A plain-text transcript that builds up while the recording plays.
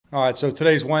All right, so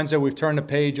today's Wednesday. We've turned the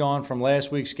page on from last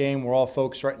week's game. We're all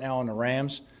focused right now on the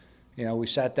Rams. You know, we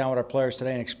sat down with our players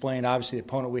today and explained, obviously, the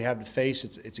opponent we have to face.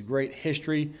 It's a great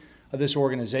history of this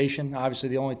organization. Obviously,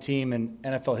 the only team in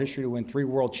NFL history to win 3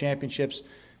 world championships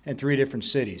in 3 different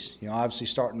cities. You know, obviously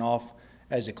starting off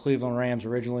as the Cleveland Rams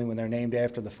originally when they're named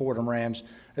after the Fordham Rams.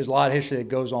 There's a lot of history that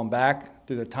goes on back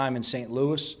through the time in St.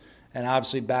 Louis and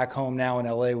obviously back home now in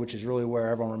L.A., which is really where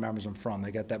everyone remembers them from.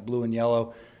 They got that blue and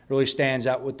yellow. Really stands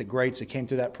out with the greats that came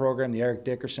through that program, the Eric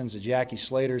Dickersons, the Jackie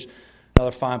Slaters, and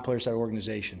other fine players to that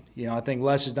organization. You know, I think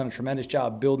Les has done a tremendous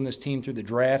job building this team through the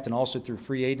draft and also through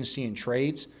free agency and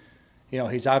trades. You know,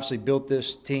 he's obviously built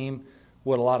this team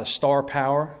with a lot of star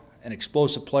power and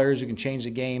explosive players who can change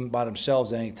the game by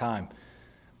themselves at any time.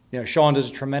 You know, Sean does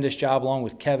a tremendous job along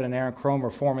with Kevin and Aaron Cromer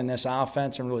forming this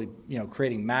offense and really, you know,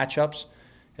 creating matchups.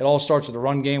 It all starts with the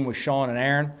run game with Sean and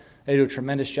Aaron. They do a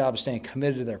tremendous job of staying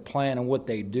committed to their plan and what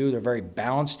they do. They're a very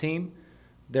balanced team.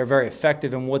 They're very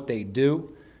effective in what they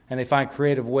do, and they find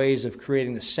creative ways of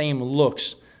creating the same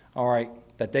looks, all right,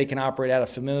 that they can operate out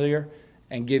of familiar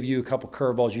and give you a couple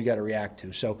curveballs you got to react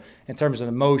to. So in terms of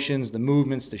the motions, the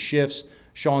movements, the shifts,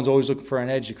 Sean's always looking for an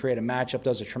edge to create a matchup,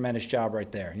 does a tremendous job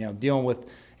right there. You know, dealing with,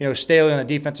 you know, Staley on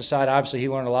the defensive side, obviously he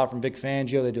learned a lot from Vic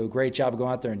Fangio. They do a great job of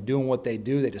going out there and doing what they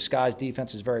do. They disguise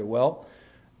defenses very well.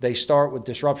 They start with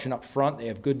disruption up front. They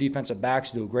have good defensive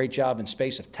backs who do a great job in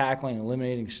space of tackling and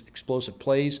eliminating explosive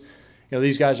plays. You know,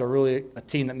 these guys are really a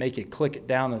team that make you click it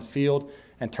down the field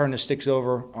and turn the sticks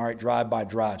over, all right, drive by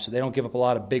drive. So they don't give up a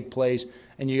lot of big plays.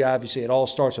 And you obviously, it all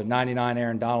starts with 99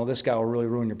 Aaron Donald. This guy will really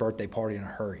ruin your birthday party in a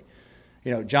hurry.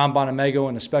 You know, John Bonamego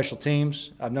in the special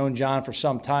teams. I've known John for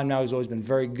some time now. He's always been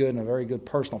very good and a very good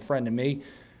personal friend to me.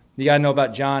 You got to know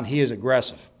about John. He is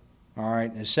aggressive, all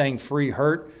right. His saying free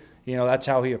hurt. You know, that's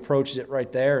how he approaches it right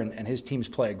there, and his teams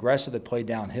play aggressive. They play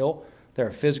downhill. They're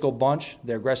a physical bunch.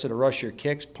 They're aggressive to rush your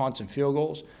kicks, punts, and field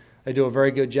goals. They do a very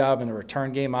good job in the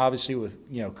return game, obviously, with,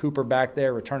 you know, Cooper back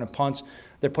there, returning punts.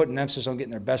 They're putting emphasis on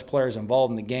getting their best players involved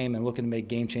in the game and looking to make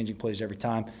game-changing plays every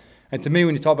time. And to me,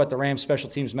 when you talk about the Rams special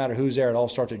teams, no matter who's there, it all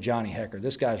starts with Johnny Hecker.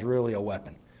 This guy's really a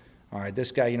weapon. All right,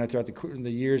 this guy, you know, throughout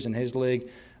the years in his league,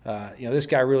 you know, this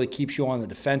guy really keeps you on the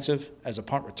defensive as a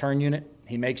punt return unit.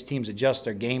 He makes teams adjust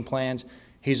their game plans.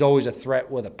 He's always a threat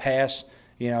with a pass.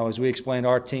 You know, as we explained to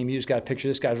our team, you just got to picture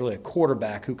this guy's really a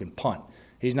quarterback who can punt.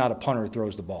 He's not a punter who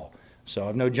throws the ball. So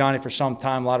I've known Johnny for some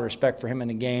time, a lot of respect for him in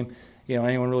the game. You know,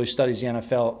 anyone really studies the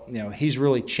NFL, you know, he's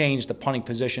really changed the punting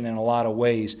position in a lot of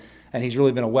ways, and he's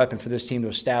really been a weapon for this team to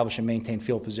establish and maintain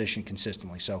field position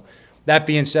consistently. So that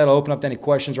being said, I'll open up to any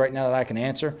questions right now that I can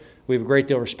answer. We have a great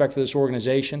deal of respect for this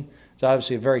organization. It's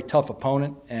obviously a very tough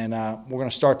opponent, and we're going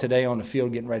to start today on the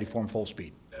field getting ready for them full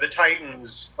speed. The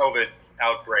Titans' COVID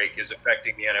outbreak is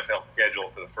affecting the NFL schedule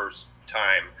for the first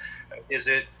time. Is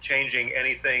it changing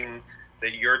anything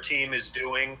that your team is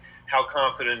doing? How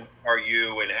confident are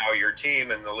you in how your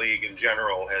team and the league in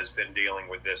general has been dealing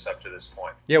with this up to this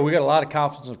point? Yeah, we got a lot of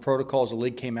confidence in the protocols the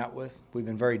league came out with. We've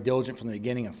been very diligent from the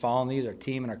beginning in following these. Our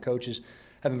team and our coaches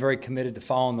have been very committed to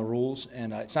following the rules,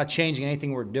 and it's not changing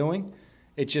anything we're doing.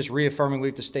 It's just reaffirming we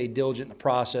have to stay diligent in the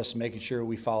process and making sure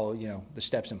we follow, you know, the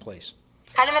steps in place.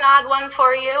 Kind of an odd one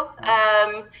for you.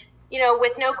 You know,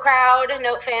 with no crowd,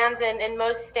 no fans in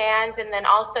most stands, and then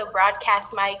also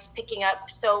broadcast mics picking up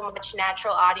so much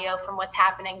natural audio from what's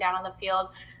happening down on the field.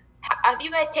 Have you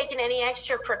guys taken any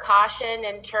extra precaution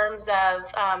in terms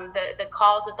of the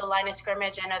calls at the line of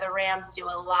scrimmage? I know the Rams do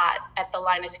a lot at the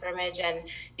line of scrimmage. And have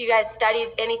you guys studied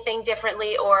anything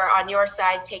differently or on your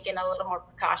side taken a little more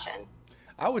precaution?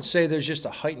 I would say there's just a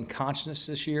heightened consciousness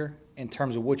this year in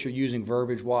terms of what you're using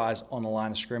verbiage-wise on the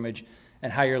line of scrimmage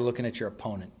and how you're looking at your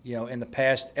opponent. You know, in the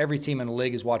past, every team in the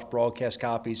league has watched broadcast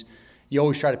copies. You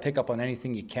always try to pick up on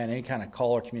anything you can, any kind of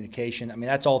call or communication. I mean,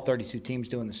 that's all 32 teams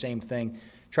doing the same thing,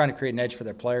 trying to create an edge for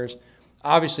their players.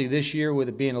 Obviously, this year, with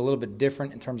it being a little bit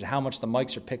different in terms of how much the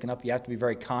mics are picking up, you have to be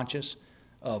very conscious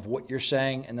of what you're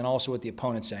saying and then also what the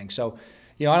opponent's saying. So,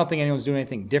 you know, I don't think anyone's doing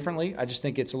anything differently. I just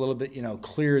think it's a little bit, you know,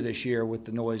 clearer this year with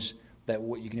the noise that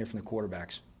what you can hear from the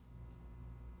quarterbacks.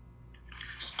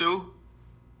 Stu?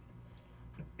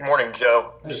 Good morning,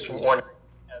 Joe. Just one,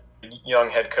 as a young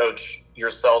head coach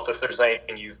yourself, if there's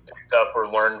anything you've picked up or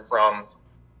learned from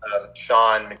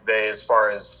Sean McVay as far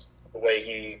as the way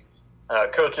he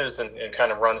coaches and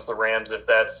kind of runs the Rams, if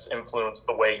that's influenced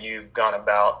the way you've gone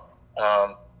about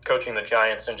coaching the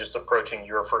Giants and just approaching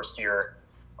your first year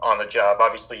on the job.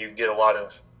 Obviously, you get a lot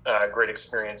of great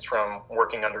experience from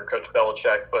working under Coach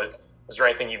Belichick, but is there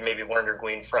anything you've maybe learned or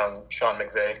gleaned from Sean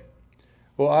McVay?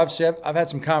 Well, obviously, I've had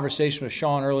some conversation with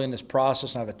Sean early in this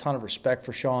process, and I have a ton of respect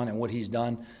for Sean and what he's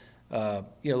done.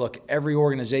 Look, every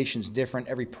organization is different.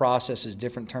 Every process is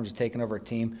different in terms of taking over a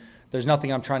team. There's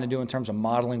nothing I'm trying to do in terms of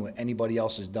modeling what anybody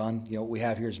else has done. What we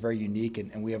have here is very unique,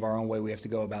 and we have our own way we have to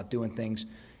go about doing things,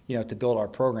 to build our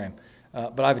program.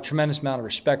 But I have a tremendous amount of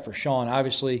respect for Sean.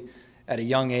 Obviously, at a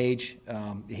young age,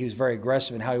 he was very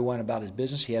aggressive in how he went about his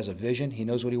business. He has a vision. He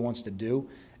knows what he wants to do,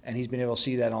 and he's been able to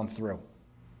see that on through.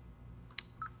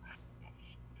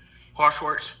 Paul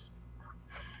Schwartz.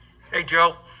 Hey,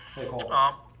 Joe. Hey,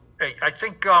 Paul. Hey, I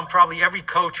think probably every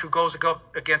coach who goes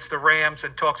against the Rams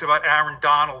and talks about Aaron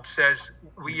Donald says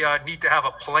we need to have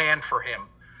a plan for him.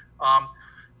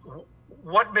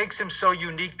 What makes him so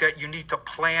unique that you need to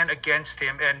plan against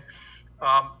him? And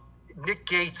Nick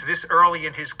Gates, this early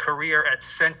in his career at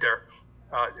center,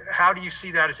 how do you see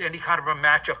that as any kind of a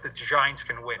matchup that the Giants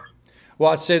can win?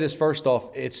 Well, I'd say this first off.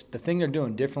 It's the thing they're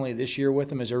doing differently this year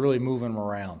with him is they're really moving him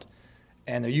around.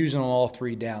 And they're using him on all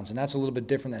three downs, and that's a little bit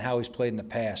different than how he's played in the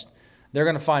past. They're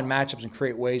going to find matchups and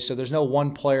create ways, so there's no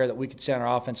one player that we could say on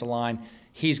our offensive line,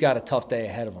 he's got a tough day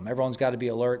ahead of him. Everyone's got to be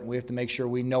alert, and we have to make sure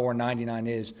we know where 99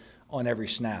 is on every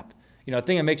snap. The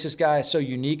thing that makes this guy so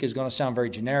unique is going to sound very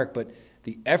generic, but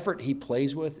the effort he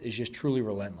plays with is just truly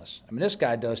relentless. I mean, this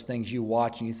guy does things you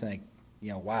watch and you think,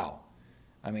 wow.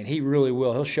 I mean, he really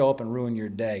will. He'll show up and ruin your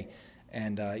day.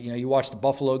 And, you watch the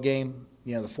Buffalo game,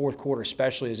 the fourth quarter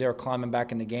especially, as they were climbing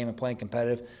back in the game and playing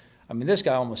competitive. I mean, this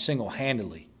guy almost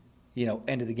single-handedly,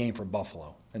 ended the game for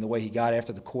Buffalo. And the way he got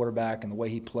after the quarterback and the way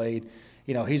he played.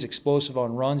 He's explosive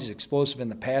on runs. He's explosive in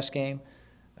the pass game.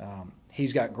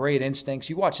 He's got great instincts.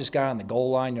 You watch this guy on the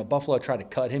goal line. Buffalo tried to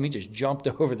cut him. He just jumped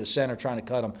over the center trying to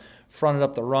cut him, fronted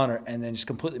up the runner, and then just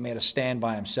completely made a stand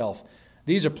by himself.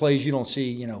 These are plays you don't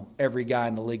see, every guy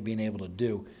in the league being able to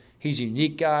do. He's a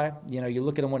unique guy. You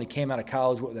look at him when he came out of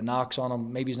college with the knocks on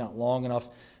him. Maybe he's not long enough.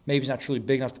 Maybe he's not truly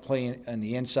big enough to play in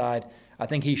the inside. I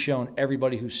think he's shown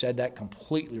everybody who said that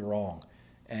completely wrong.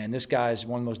 And this guy is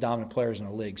one of the most dominant players in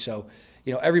the league. So,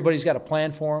 everybody's got a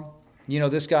plan for him.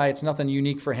 This guy, it's nothing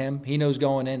unique for him. He knows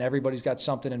going in. Everybody's got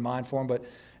something in mind for him. But,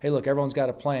 hey, look, everyone's got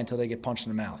a plan until they get punched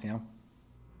in the mouth,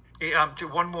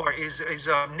 One more. Is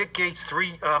Nick Gates 3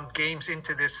 games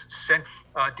into this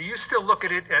do you still look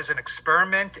at it as an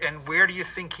experiment, and where do you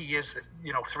think he is,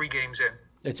 3 games in?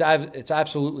 It's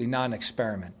absolutely not an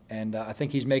experiment, and I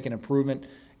think he's making improvement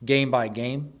game by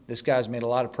game. This guy's made a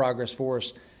lot of progress for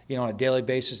us, on a daily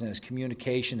basis in his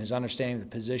communication, his understanding of the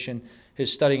position,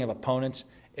 his studying of opponents.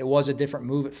 It was a different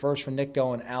move at first for Nick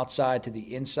going outside to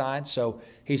the inside, so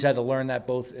he's had to learn that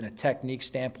both in a technique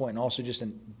standpoint and also just a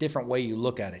different way you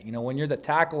look at it. When you're the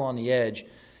tackle on the edge,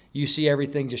 you see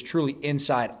everything just truly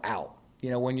inside out.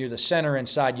 When you're the center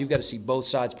inside, you've got to see both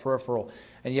sides peripheral,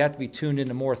 and you have to be tuned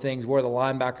into more things, where the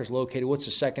linebacker's located, what's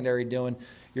the secondary doing.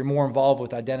 You're more involved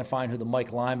with identifying who the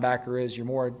Mike linebacker is. You're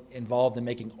more involved in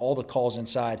making all the calls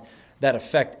inside that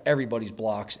affect everybody's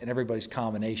blocks and everybody's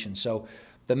combinations. So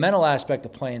the mental aspect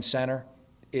of playing center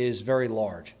is very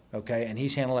large, okay, and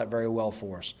he's handled that very well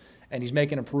for us. And he's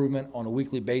making improvement on a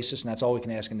weekly basis, and that's all we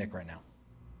can ask of Nick right now.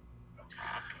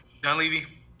 Don Levy.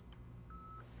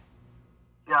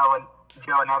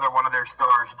 Joe, another one of their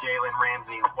stars, Jalen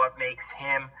Ramsey. What makes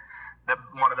him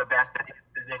one of the best at his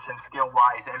position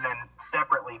skill-wise? And then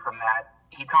separately from that,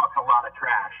 he talks a lot of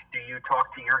trash. Do you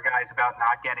talk to your guys about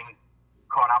not getting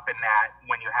caught up in that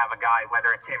when you have a guy, whether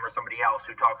it's him or somebody else,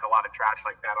 who talks a lot of trash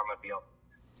like that on the field?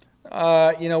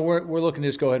 We're looking to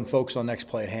just go ahead and focus on next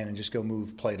play at hand and just go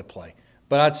move play to play.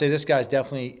 But I'd say this guy's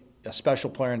definitely a special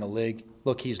player in the league.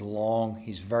 Look, he's long.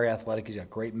 He's very athletic. He's got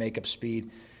great makeup speed.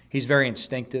 He's very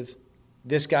instinctive.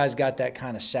 This guy's got that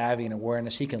kind of savvy and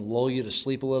awareness. He can lull you to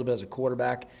sleep a little bit as a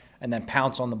quarterback and then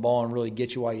pounce on the ball and really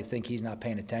get you while you think he's not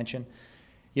paying attention.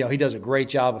 He does a great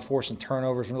job of forcing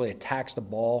turnovers and really attacks the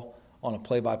ball on a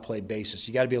play-by-play basis.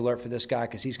 You got to be alert for this guy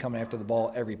because he's coming after the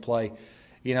ball every play.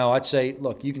 I'd say,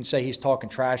 look, you can say he's talking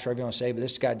trash or whatever you want to say, but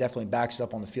this guy definitely backs it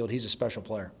up on the field. He's a special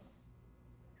player.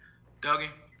 Dougie.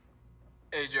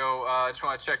 Hey, Joe. Just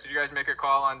want to check. Did you guys make a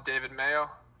call on David Mayo?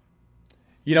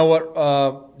 You know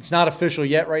what? It's not official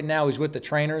yet right now. He's with the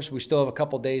trainers. We still have a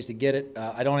couple days to get it.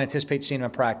 I don't anticipate seeing him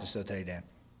in practice, though, today, Dan.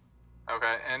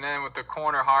 Okay. And then with the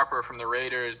corner Harper from the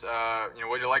Raiders, what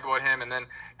did you like about him? And then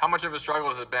how much of a struggle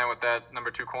has it been with that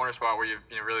number 2 corner spot where you've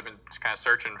really been kind of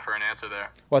searching for an answer there?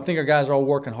 Well, I think our guys are all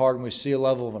working hard, and we see a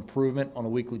level of improvement on a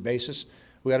weekly basis.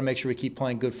 We got to make sure we keep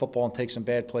playing good football and take some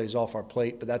bad plays off our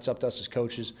plate, but that's up to us as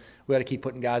coaches. We got to keep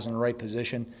putting guys in the right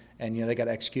position, and they got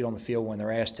to execute on the field when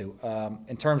they're asked to.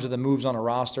 In terms of the moves on the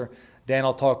roster, Dan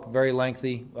will talk very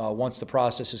lengthy once the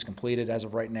process is completed. As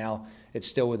of right now, it's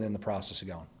still within the process of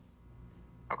going.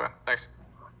 Okay, thanks.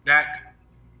 Dak.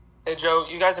 Hey, Joe,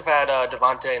 you guys have had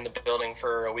Devontae in the building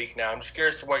for a week now. I'm just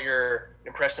curious what your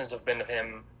impressions have been of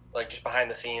him, like just behind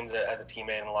the scenes as a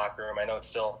teammate in the locker room. I know it's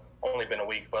still only been a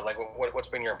week, but like, what's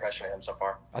been your impression of him so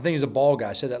far? I think he's a ball guy.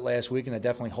 I said that last week, and that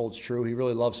definitely holds true. He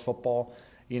really loves football.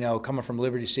 You know, coming from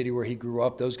Liberty City where he grew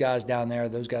up, those guys down there,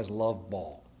 those guys love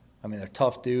ball. I mean, they're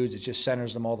tough dudes. It just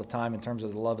centers them all the time in terms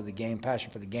of the love of the game,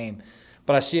 passion for the game.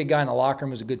 But I see a guy in the locker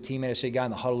room who's a good teammate. I see a guy in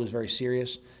the huddle who's very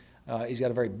serious. He's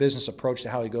got a very business approach to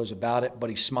how he goes about it, but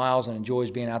he smiles and enjoys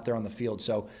being out there on the field.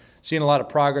 So seeing a lot of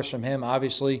progress from him.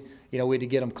 Obviously, you know, we had to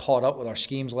get him caught up with our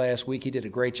schemes last week. He did a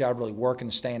great job really working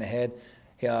and staying ahead.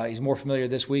 He's more familiar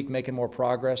this week, making more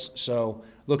progress. So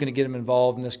looking to get him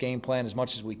involved in this game plan as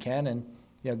much as we can and,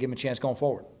 you know, give him a chance going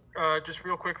forward. Just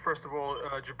real quick, first of all,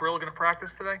 Jabril going to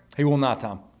practice today? He will not,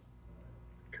 Tom.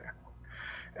 Okay.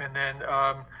 And then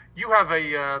you have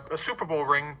a Super Bowl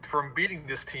ring from beating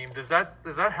this team. Does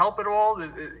that help at all?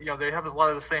 You know, they have a lot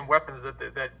of the same weapons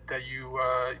that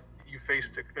you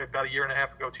faced about a year and a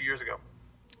half ago, 2 years ago.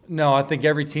 No, I think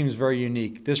every team is very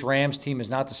unique. This Rams team is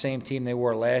not the same team they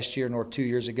were last year nor 2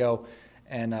 years ago,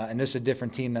 and this is a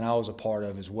different team than I was a part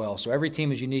of as well. So every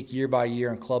team is unique year by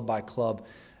year and club by club.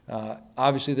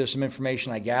 Obviously, there's some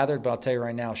information I gathered, but I'll tell you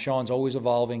right now, Sean's always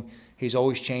evolving. He's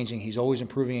always changing. He's always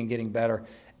improving and getting better.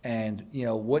 And, you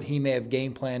know, what he may have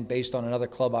game planned based on another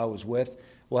club I was with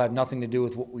will have nothing to do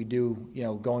with what we do, you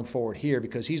know, going forward here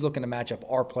because he's looking to match up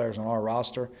our players on our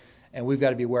roster, and we've got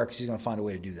to be aware because he's going to find a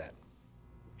way to do that.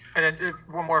 And then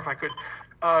one more, if I could.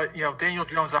 You know, Daniel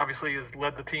Jones obviously has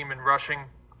led the team in rushing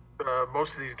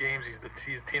most of these games. He's the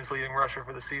team's leading rusher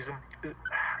for the season.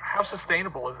 How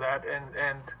sustainable is that?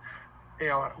 And you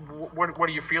know, what are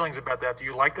your feelings about that? Do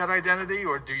you like that identity,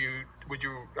 or would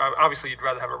you obviously you'd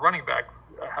rather have a running back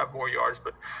have more yards,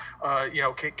 but you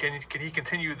know, can he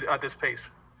continue at this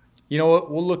pace? You know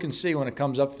what? We'll look and see when it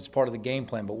comes up if it's part of the game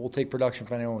plan, but we'll take production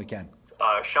from anyone we can.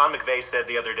 Sean McVay said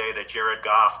the other day that Jared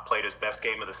Goff played his best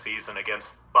game of the season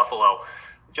against Buffalo.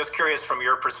 Just curious from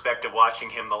your perspective, watching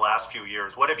him the last few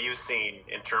years, what have you seen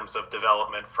in terms of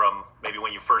development from maybe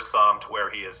when you first saw him to where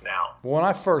he is now? Well, when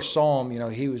I first saw him, you know,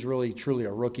 he was really, truly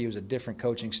a rookie. It was a different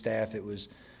coaching staff. It was,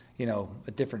 you know,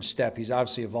 a different step. He's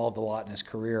obviously evolved a lot in his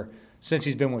career. Since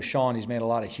he's been with Sean, he's made a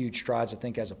lot of huge strides, I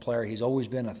think, as a player. He's always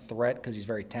been a threat because he's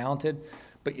very talented.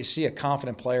 But you see a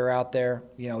confident player out there.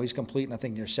 You know, he's completing, I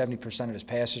think, near 70% of his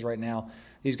passes right now.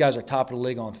 These guys are top of the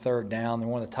league on third down. They're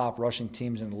one of the top rushing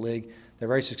teams in the league. They're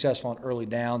very successful on early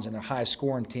downs, and they're highest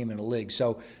scoring team in the league.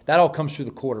 So that all comes through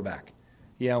the quarterback.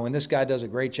 You know, and this guy does a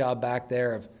great job back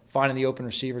there of finding the open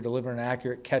receiver, delivering an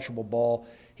accurate, catchable ball.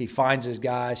 He finds his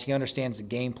guys. He understands the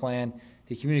game plan.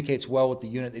 He communicates well with the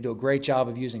unit. They do a great job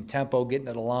of using tempo, getting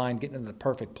to the line, getting into the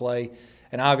perfect play.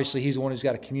 And obviously he's the one who's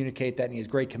got to communicate that, and he has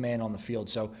great command on the field.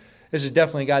 So this is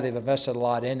definitely a guy they've invested a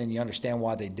lot in, and you understand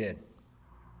why they did.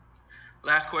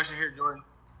 Last question here, Jordan.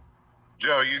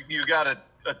 Joe, you got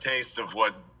a taste of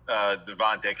what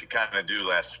Devontae could kind of do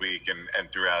last week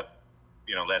and throughout,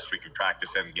 you know, last week in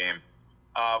practice and the game.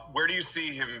 Where do you see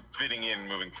him fitting in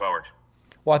moving forward?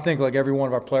 Well, I think like every one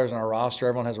of our players on our roster,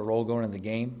 everyone has a role going in the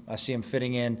game. I see him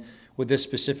fitting in with this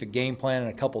specific game plan in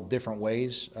a couple different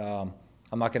ways. I'm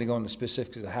not going to go into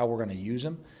specifics of how we're going to use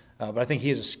him, but I think he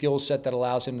has a skill set that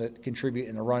allows him to contribute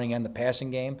in the running and the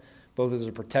passing game, both as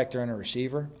a protector and a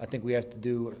receiver. I think we have to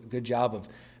do a good job of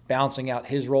balancing out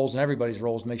his roles and everybody's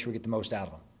roles to make sure we get the most out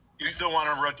of them. You still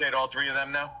want to rotate all three of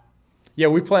them now? Yeah,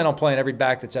 we plan on playing every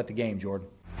back that's at the game, Jordan.